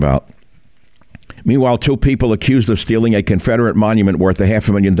talking about. Meanwhile, 2 people accused of stealing a Confederate monument worth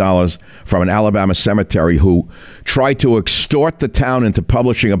 $500,000 from an Alabama cemetery who tried to extort the town into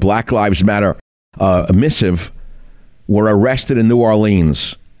publishing a Black Lives Matter missive were arrested in New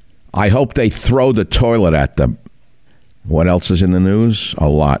Orleans. I hope they throw the toilet at them. What else is in the news? A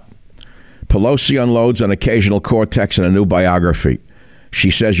lot. Pelosi unloads an occasional cortex in a new biography. She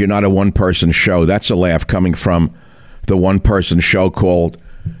says you're not a one-person show. That's a laugh coming from the one-person show called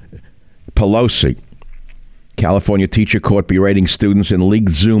Pelosi. California teacher caught berating students in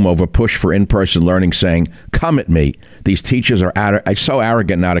leaked Zoom over push for in-person learning, saying, "Come at me. These teachers are so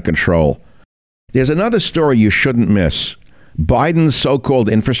arrogant and out of control." There's another story you shouldn't miss. Biden's so-called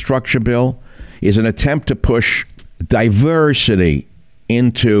infrastructure bill is an attempt to push diversity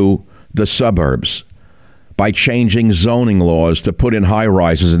into the suburbs by changing zoning laws to put in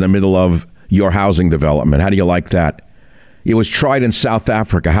high-rises in the middle of your housing development. How do you like that? It was tried in South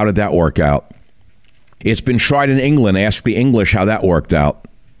Africa. How did that work out? It's been tried in England. Ask the English how that worked out.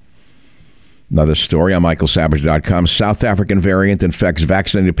 Another story on michaelsavage.com. South African variant infects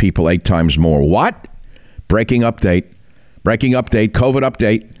vaccinated people 8 times more. What? Breaking update. COVID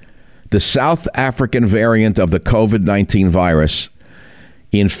update. The South African variant of the COVID-19 virus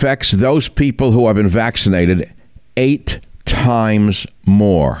infects those people who have been vaccinated 8 times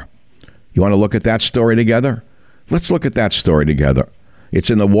more. You want to look at that story together? Let's look at that story together. It's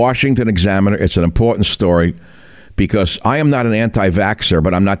in the Washington Examiner. It's an important story because I am not an anti-vaxxer,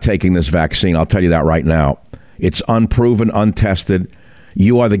 but I'm not taking this vaccine. I'll tell you that right now. It's unproven, untested.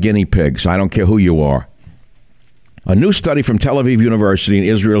 You are the guinea pigs. I don't care who you are. A new study from Tel Aviv University and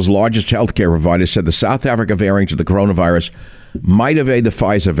Israel's largest healthcare provider said the South Africa variant of the coronavirus might evade the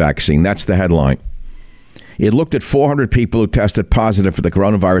Pfizer vaccine. That's the headline. It looked at 400 people who tested positive for the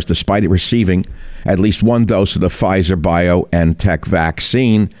coronavirus despite receiving at least one dose of the Pfizer BioNTech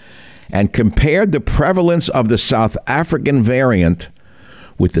vaccine and compared the prevalence of the South African variant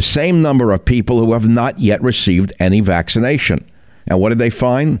with the same number of people who have not yet received any vaccination. And what did they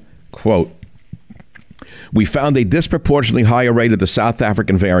find? Quote, "We found a disproportionately higher rate of the South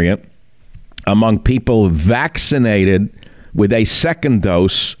African variant among people vaccinated with a second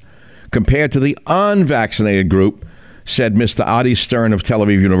dose compared to the unvaccinated group," said Mr. Adi Stern of Tel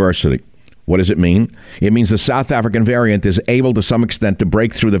Aviv University. What does it mean? It means the South African variant is able to some extent to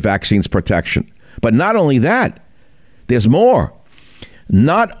break through the vaccine's protection. But not only that, there's more.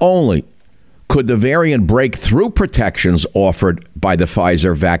 Not only could the variant break through protections offered by the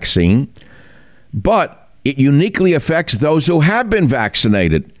Pfizer vaccine, but it uniquely affects those who have been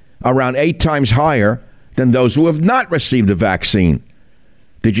vaccinated, around 8 times higher than those who have not received the vaccine.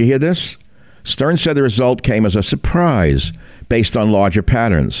 Did you hear this? Stern said the result came as a surprise based on larger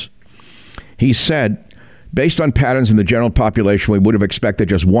patterns. He said, based on patterns in the general population, we would have expected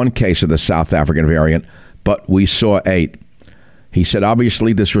just 1 case of the South African variant, but we saw 8. He said,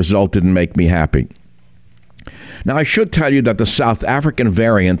 obviously, this result didn't make me happy. Now, I should tell you that the South African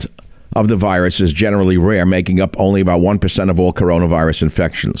variant of the virus is generally rare, making up only about 1% of all coronavirus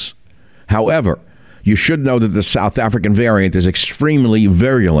infections. However, you should know that the South African variant is extremely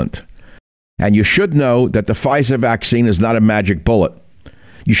virulent. And you should know that the Pfizer vaccine is not a magic bullet.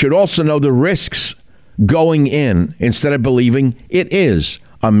 You should also know the risks going in instead of believing it is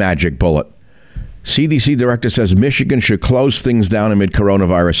a magic bullet. CDC director says Michigan should close things down amid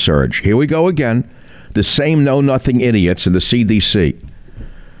coronavirus surge. Here we go again. The same know-nothing idiots in the CDC.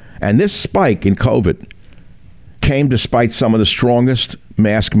 And this spike in COVID came despite some of the strongest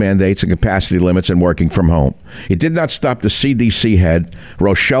mask mandates and capacity limits and working from home. It did not stop the CDC head,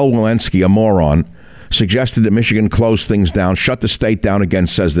 Rochelle Walensky, a moron, suggested that Michigan close things down, shut the state down again,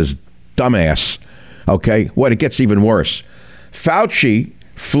 says this dumbass. Okay, what? It gets even worse. Fauci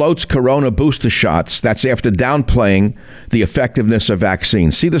floats corona booster shots. That's after downplaying the effectiveness of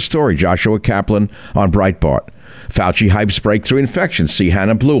vaccines. See the story, Joshua Kaplan on Breitbart. Fauci hypes breakthrough infection. See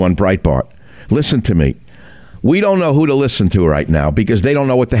Hannah Blue on Breitbart. Listen to me. We don't know who to listen to right now because they don't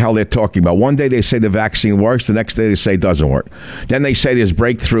know what the hell they're talking about. One day they say the vaccine works. The next day they say it doesn't work. Then they say there's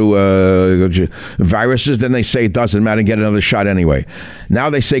breakthrough viruses. Then they say it doesn't matter, get another shot anyway.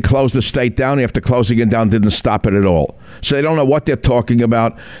 Now they say close the state down. After closing it down didn't stop it at all. So they don't know what they're talking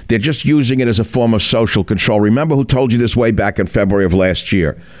about. They're just using it as a form of social control. Remember who told you this way back in February of last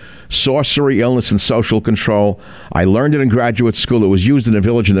year? Sorcery, illness, and social control. I learned it in graduate school. It was used in a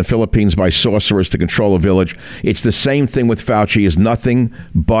village in the Philippines by sorcerers to control a village. It's the same thing with Fauci. Is nothing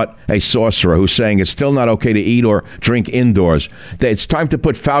but a sorcerer who's saying it's still not okay to eat or drink indoors. It's time to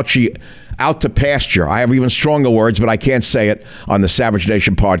put Fauci out to pasture. I have even stronger words, but I can't say it on the Savage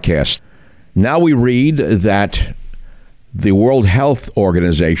Nation podcast. Now we read that the World Health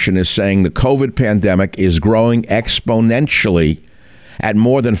Organization is saying the COVID pandemic is growing exponentially at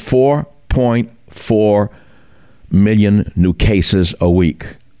more than 4.4 million new cases a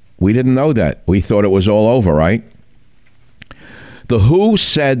week. We didn't know that. We thought it was all over, right? The WHO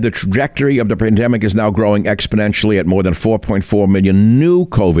said the trajectory of the pandemic is now growing exponentially at more than 4.4 million new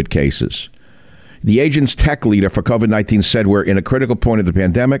COVID cases. The agency's tech leader for COVID-19 said we're in a critical point of the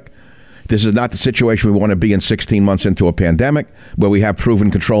pandemic. This is not the situation we want to be in 16 months into a pandemic where we have proven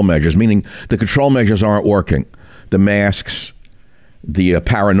control measures, meaning the control measures aren't working. The masks, the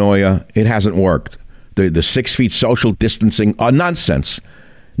paranoia, it hasn't worked. The 6 feet social distancing are nonsense.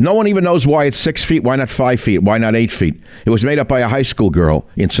 No one even knows why it's 6 feet. Why not 5 feet? Why not 8 feet? It was made up by a high school girl,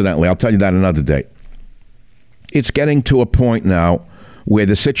 incidentally. I'll tell you that another day. It's getting to a point now where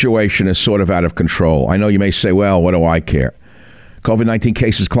the situation is sort of out of control. I know you may say, well, what do I care? COVID-19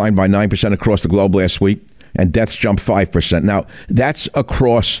 cases climbed by 9% across the globe last week, and deaths jumped 5%. Now, that's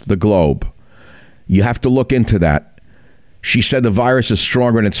across the globe. You have to look into that. She said the virus is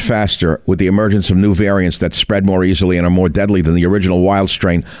stronger and it's faster with the emergence of new variants that spread more easily and are more deadly than the original wild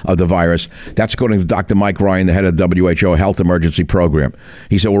strain of the virus. That's according to Dr. Mike Ryan, the head of the WHO Health Emergency Program.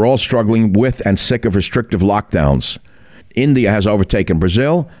 He said, we're all struggling with and sick of restrictive lockdowns. India has overtaken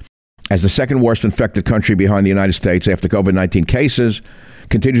Brazil as the second worst infected country behind the United States after COVID-19 cases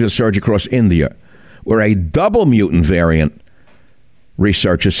continue to surge across India, where a double mutant variant,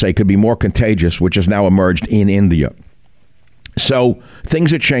 researchers say, could be more contagious, which has now emerged in India. So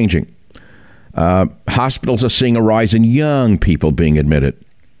things are changing. Hospitals are seeing a rise in young people being admitted.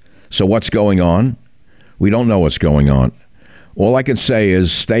 So what's going on? We don't know what's going on. All I can say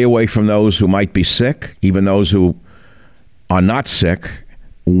is stay away from those who might be sick, even those who are not sick.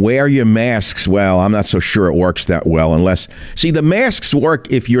 Wear your masks. Well, I'm not so sure it works that well unless... See, the masks work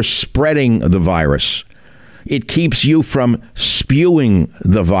if you're spreading the virus. It keeps you from spewing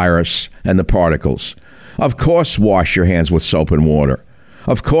the virus and the particles. Of course, wash your hands with soap and water.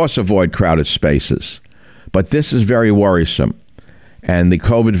 Of course, avoid crowded spaces. But this is very worrisome. And the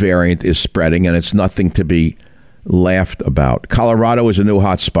COVID variant is spreading, and it's nothing to be laughed about. Colorado is a new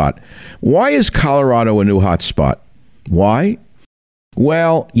hotspot. Why is Colorado a new hotspot? Why?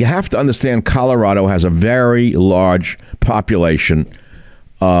 Well, you have to understand Colorado has a very large population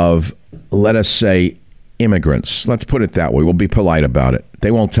of, let us say, immigrants. Let's put it that way. We'll be polite about it.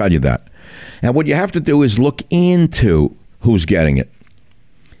 They won't tell you that. And what you have to do is look into who's getting it.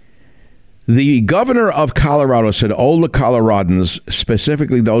 The governor of Colorado said older Coloradans,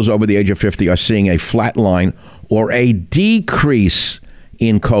 specifically those over the age of 50, are seeing a flat line or a decrease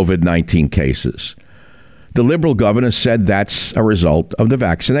in COVID-19 cases. The liberal governor said that's a result of the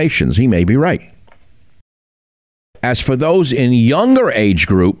vaccinations. He may be right. As for those in younger age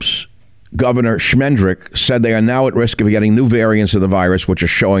groups, Governor Schmendrick said they are now at risk of getting new variants of the virus, which are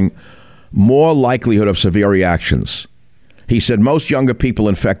showing more likelihood of severe reactions. He said most younger people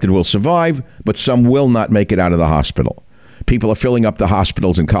infected will survive, but some will not make it out of the hospital. People are filling up the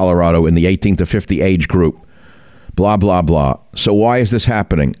hospitals in Colorado in the 18 to 50 age group. Blah, blah, blah. So why is this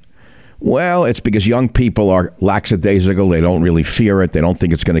happening? Well, it's because young people are lackadaisical. They don't really fear it. They don't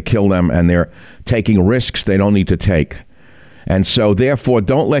think it's going to kill them, and they're taking risks they don't need to take. And so, therefore,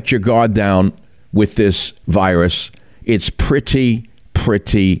 don't let your guard down with this virus. It's pretty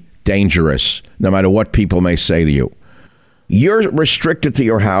dangerous, no matter what people may say to you. You're restricted to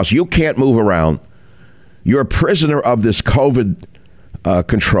your house. You can't move around. You're a prisoner of this COVID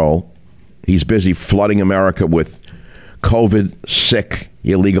control. He's busy flooding America with COVID-sick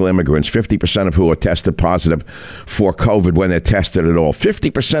illegal immigrants, 50% of who are tested positive for COVID when they're tested at all.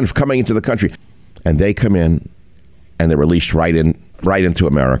 50% of coming into the country. And they come in and they're released right into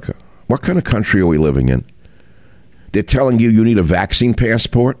America. What kind of country are we living in? They're telling you need a vaccine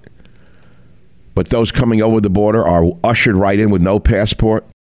passport, but those coming over the border are ushered right in with no passport.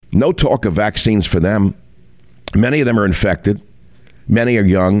 No talk of vaccines for them. Many of them are infected. Many are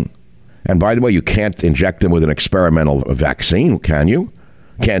young. And by the way, you can't inject them with an experimental vaccine, can you?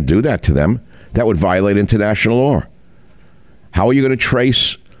 Can't do that to them. That would violate international law. How are you going to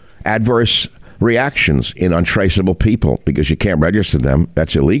trace adverse reactions in untraceable people? Because you can't register them.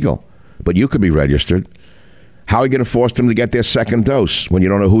 That's illegal. But you could be registered. How are you going to force them to get their second dose when you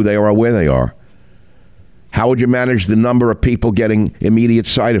don't know who they are or where they are? How would you manage the number of people getting immediate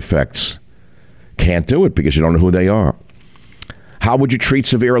side effects? Can't do it because you don't know who they are. How would you treat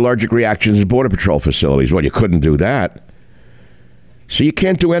severe allergic reactions in Border Patrol facilities? Well, you couldn't do that. So you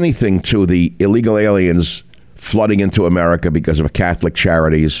can't do anything to the illegal aliens flooding into America because of Catholic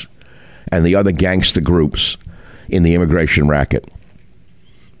charities and the other gangster groups in the immigration racket.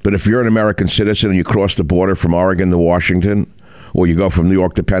 But if you're an American citizen and you cross the border from Oregon to Washington, or you go from New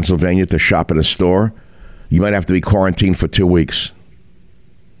York to Pennsylvania to shop at a store, you might have to be quarantined for 2 weeks.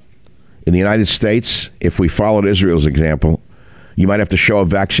 In the United States, if we followed Israel's example, you might have to show a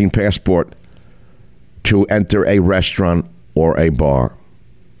vaccine passport to enter a restaurant or a bar.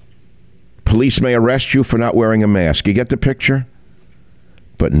 Police may arrest you for not wearing a mask. You get the picture?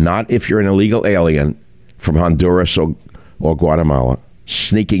 But not if you're an illegal alien from Honduras or Guatemala,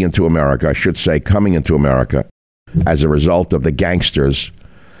 sneaking into America, I should say, coming into America as a result of the gangsters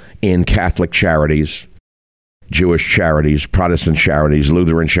in Catholic charities, Jewish charities, Protestant charities,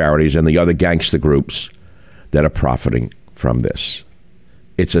 Lutheran charities, and the other gangster groups that are profiting from this.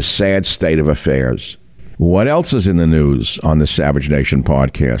 It's a sad state of affairs. What else is in the news on the Savage Nation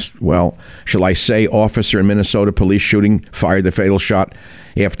podcast? Well, shall I say officer in Minnesota police shooting fired the fatal shot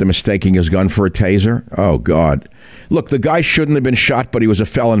after mistaking his gun for a taser? Oh, God. Look, the guy shouldn't have been shot, but he was a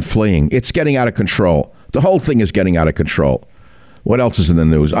felon fleeing. It's getting out of control. The whole thing is getting out of control. What else is in the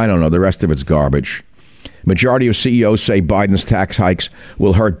news? I don't know. The rest of it's garbage. Majority of CEOs say Biden's tax hikes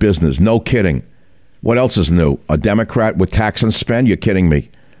will hurt business. No kidding. What else is new? A Democrat with tax and spend? You're kidding me.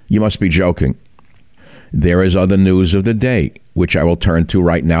 You must be joking. There is other news of the day, which I will turn to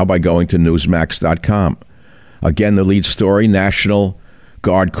right now by going to Newsmax.com. Again, the lead story, National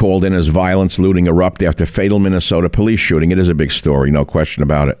Guard called in as violence looting erupt after fatal Minnesota police shooting. It is a big story, no question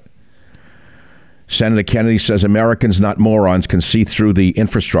about it. Senator Kennedy says Americans, not morons, can see through the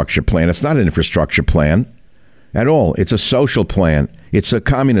infrastructure plan. It's not an infrastructure plan at all. It's a social plan. It's a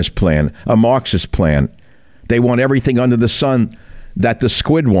communist plan, a Marxist plan. They want everything under the sun that the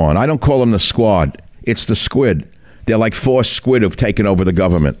squid want. I don't call them the squad. It's the squid. They're like four squid who've taken over the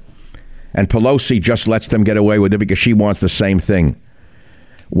government. And Pelosi just lets them get away with it because she wants the same thing.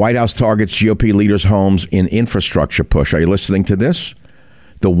 White House targets GOP leaders' homes in infrastructure push. Are you listening to this?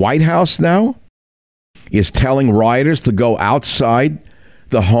 The White House now is telling rioters to go outside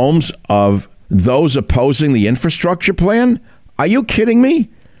the homes of those opposing the infrastructure plan? Are you kidding me?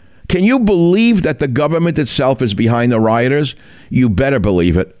 Can you believe that the government itself is behind the rioters? You better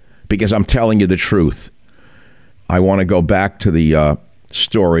believe it, because I'm telling you the truth. I want to go back to the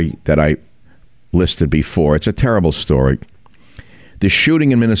story that I listed before. It's a terrible story. The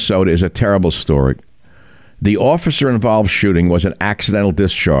shooting in Minnesota is a terrible story. The officer-involved shooting was an accidental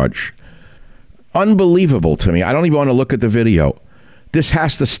discharge. Unbelievable to me. I don't even want to look at the video. This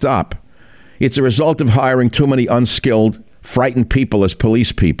has to stop. It's a result of hiring too many unskilled, frightened people as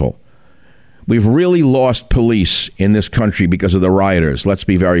police people. We've really lost police in this country because of the rioters. Let's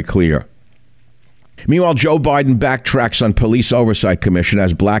be very clear. Meanwhile, Joe Biden backtracks on police oversight commission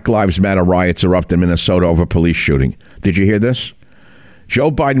as Black Lives Matter riots erupt in Minnesota over police shooting. Did you hear this? Joe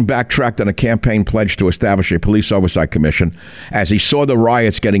Biden backtracked on a campaign pledge to establish a police oversight commission as he saw the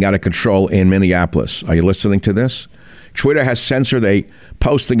riots getting out of control in Minneapolis. Are you listening to this? Twitter has censored a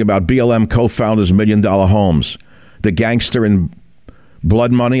posting about BLM co-founders' $1 million homes. The gangster in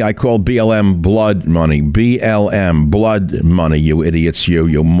blood money, I call BLM blood money. BLM, blood money, you idiots,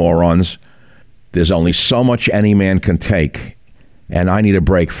 you morons. There's only so much any man can take, and I need a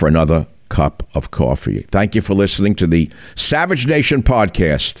break for another cup of coffee. Thank you for listening to the Savage Nation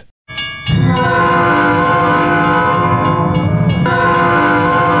podcast.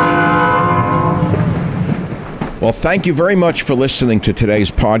 Well, thank you very much for listening to today's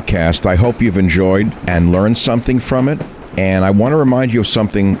podcast. I hope you've enjoyed and learned something from it. And I want to remind you of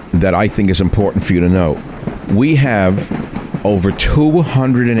something that I think is important for you to know. We have over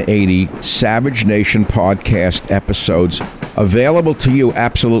 280 Savage Nation podcast episodes available to you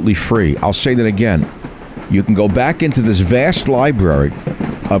absolutely free. I'll say that again. You can go back into this vast library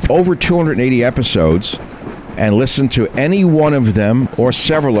of over 280 episodes and listen to any one of them or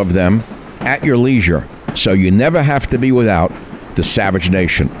several of them at your leisure. so you never have to be without the Savage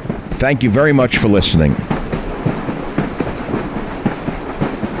Nation. Thank you very much for listening.